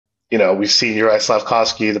we've seen Juraj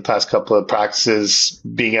Slafkovsky the past couple of practices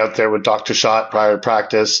being out there with Dr. Shot prior to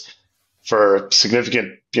practice for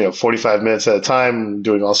significant, 45 minutes at a time,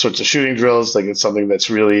 doing all sorts of shooting drills. Like, it's something that's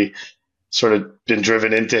really sort of been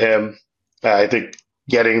driven into him. I think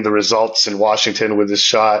getting the results in Washington with his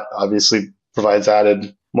shot obviously provides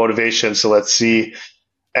added motivation. So let's see.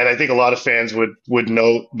 And I think a lot of fans would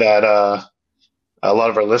note that, a lot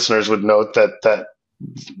of our listeners would note that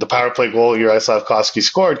the power play goal Juraj Slafkovsky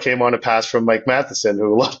scored came on a pass from Mike Matheson,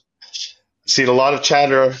 who I've seen a lot of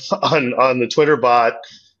chatter on the Twitter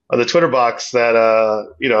box that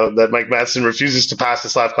that Mike Matheson refuses to pass to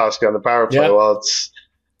Slafkovsky on the power play. Yeah. Well, it's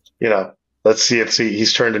let's see if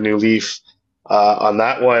he's turned a new leaf on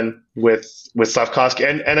that one with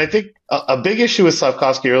Slafkovsky. And I think a big issue with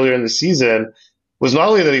Slafkovsky earlier in the season was not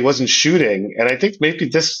only that he wasn't shooting, and I think maybe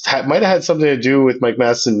this might have had something to do with Mike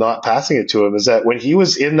Matheson not passing it to him, is that when he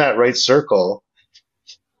was in that right circle,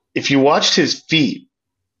 if you watched his feet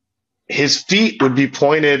would be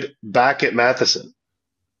pointed back at Matheson.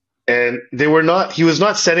 And he was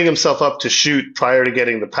not setting himself up to shoot prior to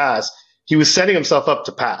getting the pass. He was setting himself up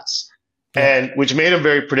to pass. And which made him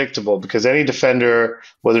very predictable, because any defender,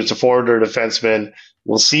 whether it's a forward or a defenseman,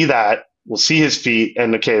 will see his feet,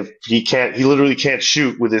 and okay, he literally can't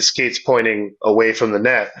shoot with his skates pointing away from the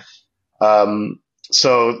net.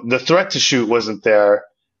 So the threat to shoot wasn't there,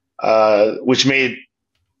 which made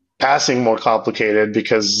passing more complicated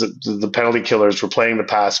because the penalty killers were playing the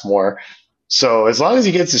pass more. So as long as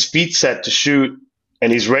he gets his feet set to shoot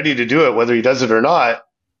and he's ready to do it, whether he does it or not,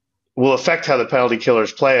 will affect how the penalty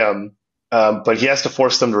killers play him. But he has to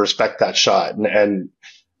force them to respect that shot. And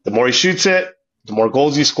the more he shoots it, the more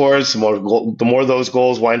goals he scores, the more those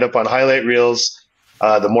goals wind up on highlight reels,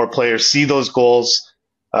 the more players see those goals,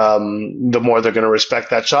 the more they're going to respect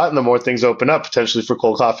that shot, and the more things open up potentially for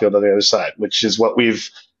Cole Caulfield on the other side, which is what we've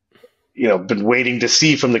been waiting to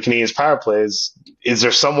see from the Canadiens power plays. Is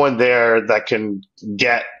there someone there that can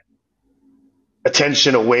get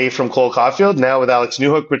attention away from Cole Caulfield? Now with Alex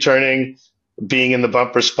Newhook returning, being in the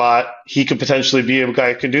bumper spot, he could potentially be a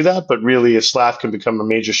guy who can do that. But really, if Slav can become a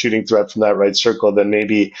major shooting threat from that right circle, then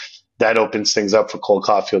maybe that opens things up for Cole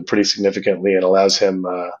Caulfield pretty significantly and allows him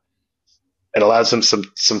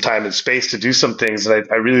some time and space to do some things. And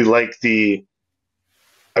I really like the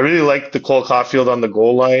Cole Caulfield on the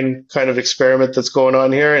goal line kind of experiment that's going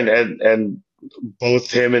on here, and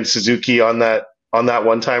both him and Suzuki on that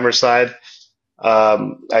one-timer side.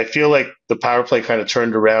 I feel like the power play kind of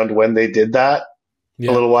turned around when they did that a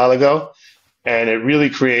little while ago, and it really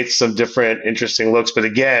creates some different, interesting looks. But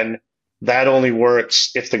again, that only works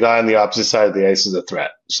if the guy on the opposite side of the ice is a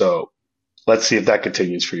threat. So let's see if that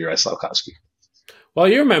continues for Juraj Slafkovsky. Well,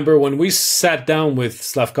 you remember when we sat down with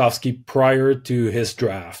Slafkovsky prior to his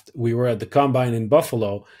draft, we were at the Combine in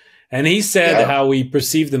Buffalo, and he said how he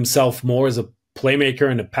perceived himself more as a playmaker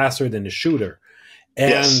and a passer than a shooter.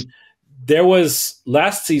 And there was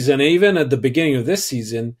last season, even at the beginning of this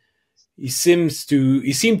season, he seemed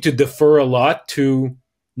to defer a lot to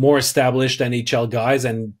more established NHL guys,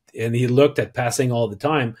 and he looked at passing all the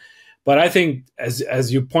time. But I think,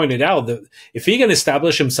 as you pointed out, that if he can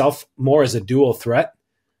establish himself more as a dual threat,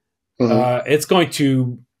 it's going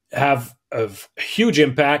to have a huge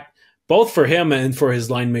impact, both for him and for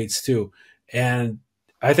his line mates too. And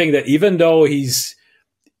I think that even though he's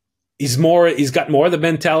got more the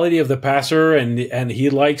mentality of the passer, and he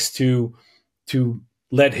likes to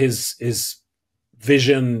let his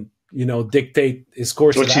vision, dictate his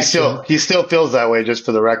course. Which he still feels that way. Just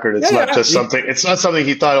for the record, it's not something. It's not something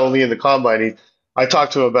he thought only in the Combine. I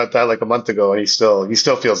talked to him about that like a month ago, and he still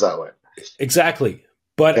feels that way. Exactly,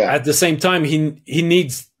 but at the same time, he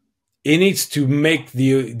needs to make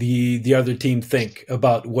the other team think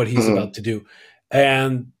about what he's about to do,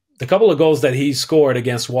 and the couple of goals that he scored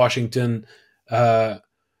against Washington are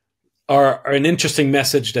an interesting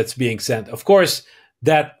message that's being sent. Of course,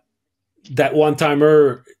 that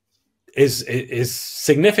one-timer is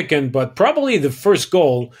significant, but probably the first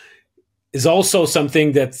goal is also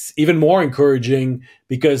something that's even more encouraging,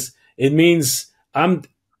 because it means I'm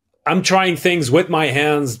trying things with my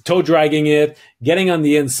hands, toe dragging it, getting on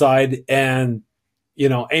the inside, and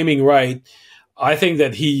aiming right. I think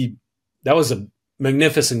that was a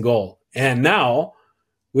magnificent goal. And now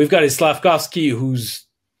we've got a Slafkovsky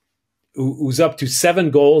who's up to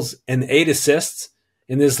 7 goals and 8 assists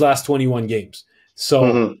in his last 21 games.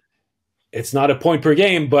 So it's not a point per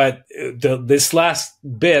game, but this last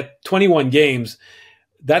bit, 21 games,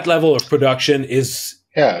 that level of production is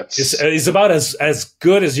about as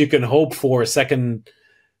good as you can hope for a second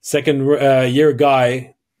year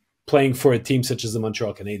guy playing for a team such as the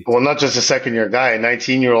Montreal Canadiens. Well, not just a second-year guy, a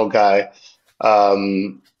 19-year-old guy.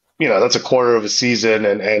 That's a quarter of a season,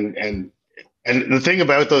 and the thing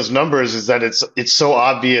about those numbers is that it's so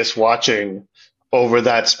obvious watching over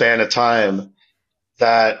that span of time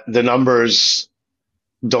that the numbers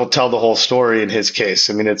don't tell the whole story in his case.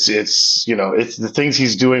 I mean, it's the things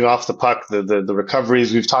he's doing off the puck, the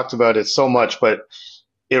recoveries. We've talked about it so much, but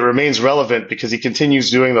it remains relevant because he continues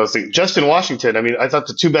doing those things. Just in Washington, I mean, I thought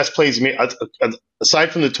the two best plays he made,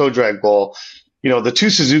 aside from the toe drag goal, the two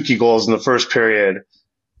Suzuki goals in the first period,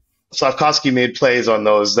 Slafkovsky made plays on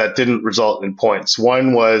those that didn't result in points.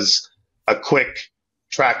 One was a quick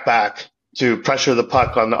track back to pressure the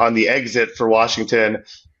puck on the exit for Washington,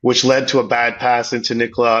 which led to a bad pass into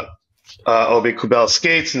Nicolas Aube-Kubel's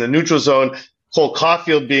skates in the neutral zone. Cole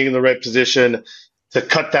Caulfield being in the right position to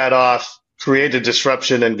cut that off, create a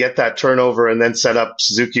disruption and get that turnover, and then set up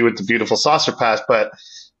Suzuki with the beautiful saucer pass. But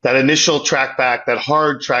that initial track back, that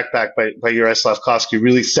hard track back by Juraj Slafkovsky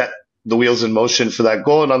really set the wheels in motion for that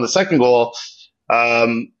goal. And on the second goal,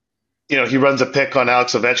 he runs a pick on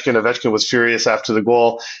Alex Ovechkin. Ovechkin was furious after the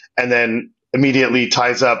goal and then immediately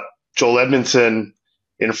ties up Joel Edmondson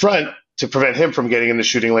in front to prevent him from getting in the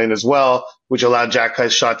shooting lane as well, which allowed Jack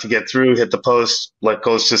Hight's shot to get through, hit the post,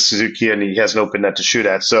 goes to Suzuki, and he has an open net to shoot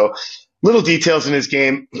at. So little details in his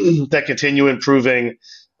game that continue improving.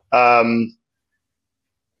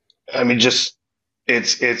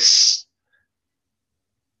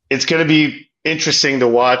 It's going to be interesting to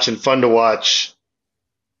watch and fun to watch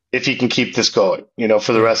if he can keep this going,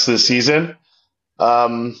 for the rest of the season.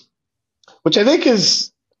 Which I think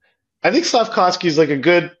Slafkovsky is like a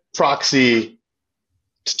good proxy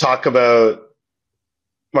to talk about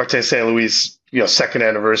Martin St. Louis' second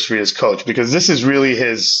anniversary as coach, because this is really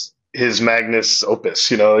his magnus opus.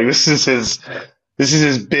 This is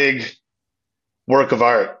his big work of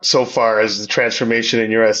art so far, as the transformation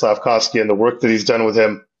in Juraj Slafkovsky and the work that he's done with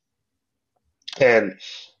him. And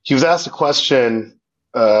he was asked a question,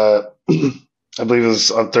 I believe it was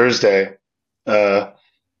on Thursday,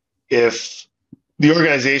 if the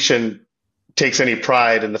organization takes any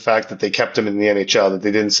pride in the fact that they kept him in the NHL, that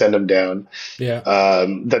they didn't send him down,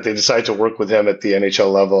 that they decided to work with him at the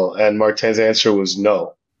NHL level. And Martin's answer was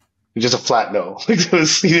no. Just a flat no. He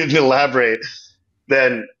didn't elaborate.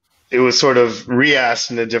 Then it was sort of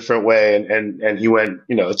re-asked in a different way, and he went,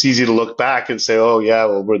 it's easy to look back and say, oh yeah,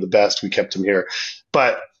 well, we're the best, we kept him here.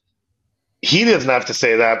 But he doesn't have to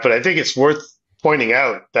say that, but I think it's worth pointing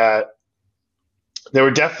out that there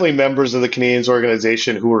were definitely members of the Canadiens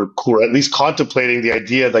organization who were at least contemplating the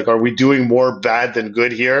idea, are we doing more bad than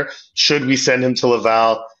good here? Should we send him to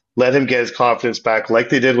Laval, let him get his confidence back, like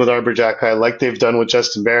they did with Arber Xhekaj, like they've done with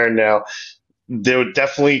Justin Barron now? There were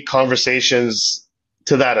definitely conversations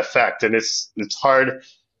to that effect, and it's hard.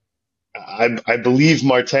 I believe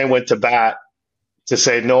Martin went to bat to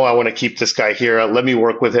say, no, I want to keep this guy here. Let me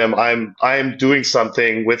work with him. I'm doing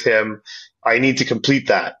something with him. I need to complete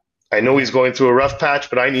that. I know he's going through a rough patch,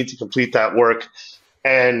 but I need to complete that work.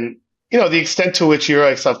 And, the extent to which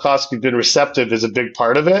Juraj Slafkovsky has been receptive is a big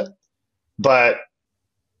part of it. But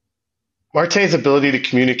Martin's ability to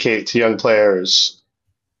communicate to young players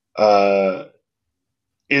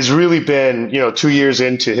is really been, 2 years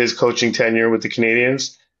into his coaching tenure with the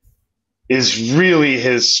Canadiens, is really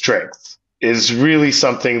his strength, is really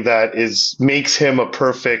something that makes him a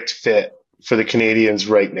perfect fit for the Canadiens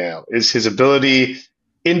right now, is his ability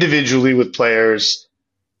individually with players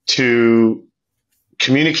to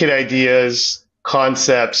communicate ideas,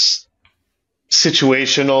 concepts,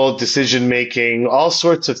 situational decision-making, all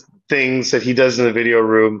sorts of things that he does in the video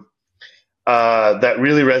room that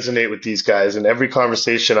really resonate with these guys. And every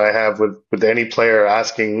conversation I have with any player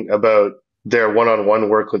asking about their one-on-one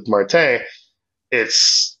work with Martin,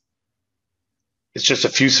 it's just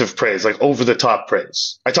effusive praise, over the top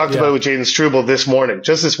praise. I talked about it with Jaden Struble this morning,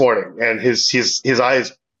 and his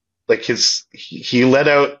eyes, he let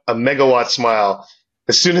out a megawatt smile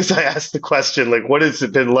as soon as I asked the question, what has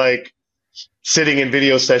it been like sitting in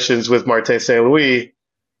video sessions with Martin St. Louis?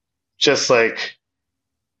 Just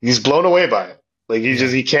he's blown away by it.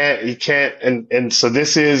 He can't. And so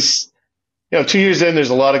this is, 2 years in, there's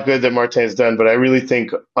a lot of good that Martin's done, but I really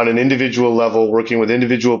think on an individual level, working with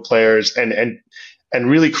individual players and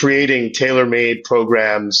really creating tailor-made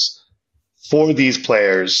programs for these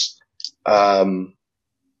players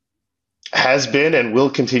has been and will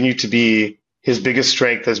continue to be his biggest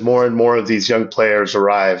strength as more and more of these young players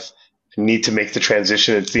arrive and need to make the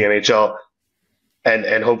transition into the NHL.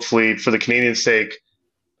 And hopefully, for the Canadiens' sake,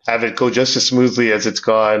 have it go just as smoothly as it's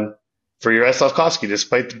gone for Juraj Slafkovsky,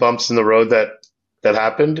 despite the bumps in the road that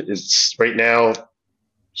happened. It's right now,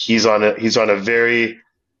 he's on a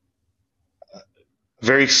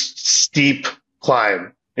very steep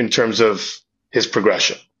climb in terms of his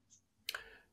progression.